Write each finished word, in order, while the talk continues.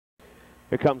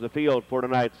Here comes the field for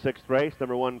tonight's sixth race.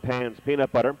 Number 1, Pan's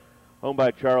Peanut Butter, owned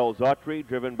by Charles Autry,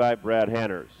 driven by Brad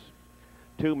Hanners.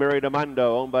 2, Mary DeMando,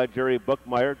 owned by Jerry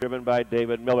Bookmeyer, driven by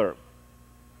David Miller.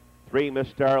 3, Miss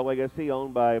Star Legacy,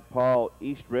 owned by Paul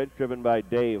Eastridge, driven by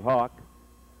Dave Hawk.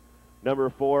 Number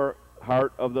 4,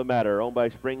 Heart of the Matter, owned by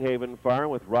Springhaven Farm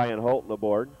with Ryan Holton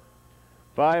aboard.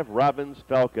 5, Robbins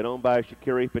Falcon, owned by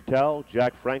Shakiri Patel.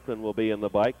 Jack Franklin will be in the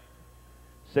bike.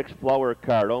 6, Flower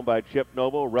Card, owned by Chip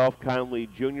Noble, Ralph Conley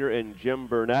Jr. and Jim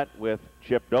Burnett with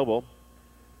Chip Noble.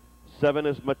 7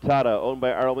 is Matata, owned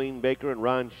by Arlene Baker and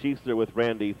Ron Schiesler with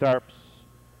Randy Tharps.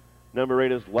 Number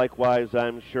 8 is Likewise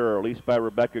I'm Sure, leased by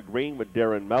Rebecca Green with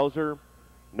Darren Melzer.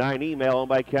 9, Email, owned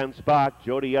by Ken Spock.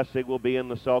 Jody Essig will be in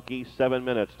the sulky, 7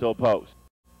 minutes till post.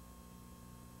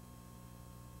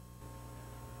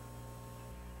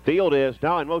 Field is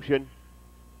now in motion.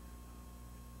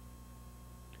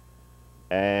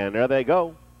 And there they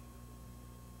go.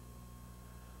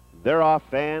 They're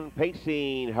off and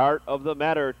pacing. Heart of the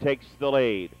Matter takes the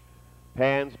lead.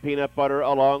 Pan's Peanut Butter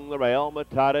along the rail.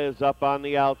 Matata is up on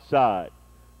the outside.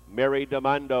 Mary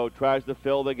DeMando tries to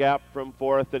fill the gap from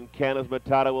fourth, and Canada's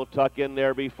Matata will tuck in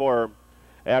there before him.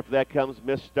 After that comes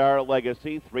Miss Star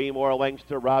Legacy. 3 more lengths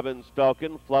to Robbins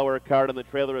Falcon. Flower Card in the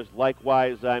trailer is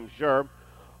Likewise I'm Sure.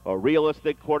 A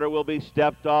realistic quarter will be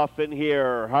stepped off in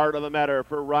here. Heart of the Matter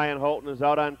for Ryan Holton is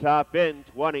out on top in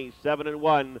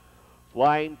 27-1.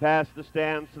 Flying past the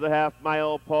stands to the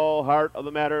half-mile pole. Heart of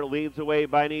the Matter leads away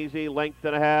by an easy length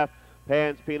and a half.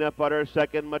 Pan's Peanut Butter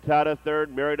second, Matata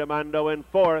third, Mary DeMando in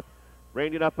fourth.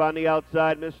 Ranging up on the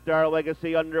outside, Miss Star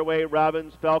Legacy underway.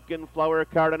 Robbins Falcon, Flower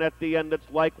Card, and at the end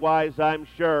it's Likewise I'm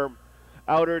Sure.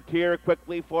 Outer tier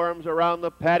quickly forms around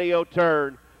the patio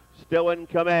turn. Still in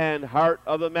command, Heart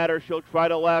of the Matter. She'll try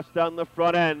to last on the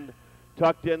front end.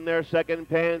 Tucked in there, second,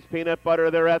 Pan's Peanut Butter.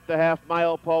 They're at the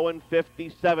half-mile pole in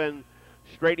 57.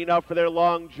 Straightening out for their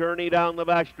long journey down the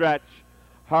backstretch.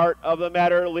 Heart of the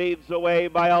Matter leads the way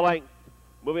by a length.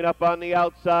 Moving up on the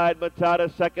outside,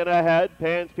 Matata second ahead.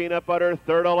 Pan's Peanut Butter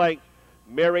third a length.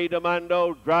 Mary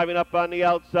DeMando driving up on the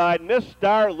outside. Miss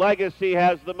Star Legacy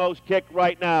has the most kick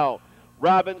right now.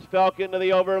 Robbins Falcon to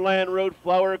the overland route.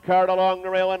 Flower Card along the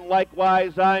rail, and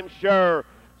Likewise I'm Sure.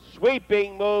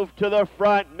 Sweeping move to the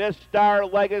front. Miss Star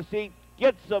Legacy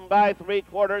gets them by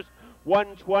 3/4.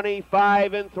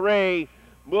 125-3.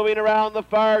 Moving around the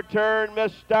far turn,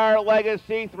 Miss Star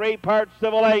Legacy, 3 parts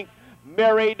of a length.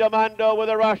 Mary DeMando with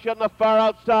a rush on the far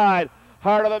outside.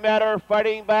 Heart of the Matter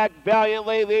fighting back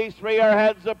valiantly. These 3 are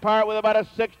heads apart with about a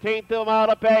 1/16 of a mile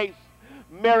apace.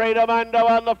 Mary DeMando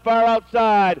on the far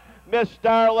outside. Miss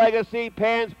Star Legacy,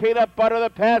 Pan's Peanut Butter, the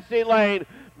passing lane.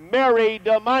 Mary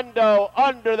DeMando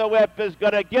under the whip is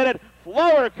going to get it.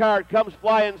 Flower Card comes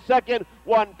flying second.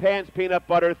 1, Pan's Peanut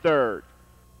Butter third.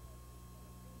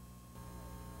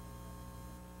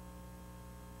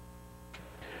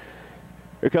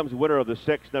 Here comes the winner of the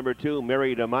 6, number 2,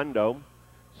 Mary DeMando.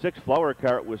 6, Flower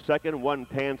Card was second. 1,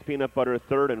 Pan's Peanut Butter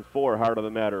third, and 4, Heart of the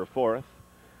Matter fourth.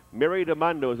 Mary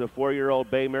DeMando is a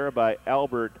 4-year-old bay mare by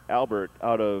Albert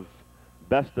out of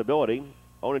Best Ability.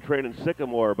 Owned and trained in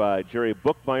Sycamore by Jerry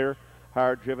Bookmeyer.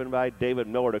 Hard driven by David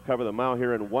Miller to cover the mile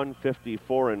here in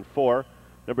 154-4.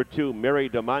 Number 2, Mary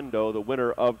DeMando, the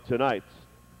winner of tonight's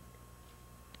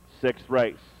 6th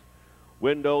race.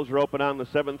 Windows are open on the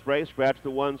 7th race. Scratch the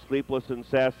 1, Sleepless and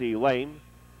Sassy Lane.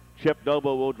 Chip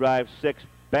Noble will drive 6,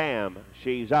 Bam,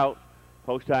 She's Out.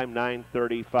 Post time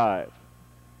 9:35.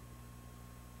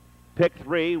 Pick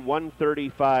 3,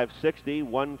 135.60,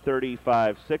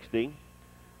 135.60.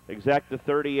 Exacta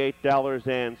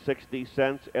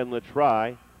 $38.60, and the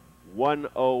try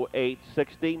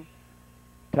 108.60.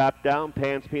 Top down,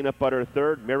 Pan's Peanut Butter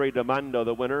third, Mary DeMando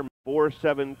the winner,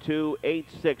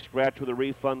 472.86. Scratch with a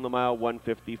refund, the mile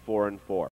 154-4.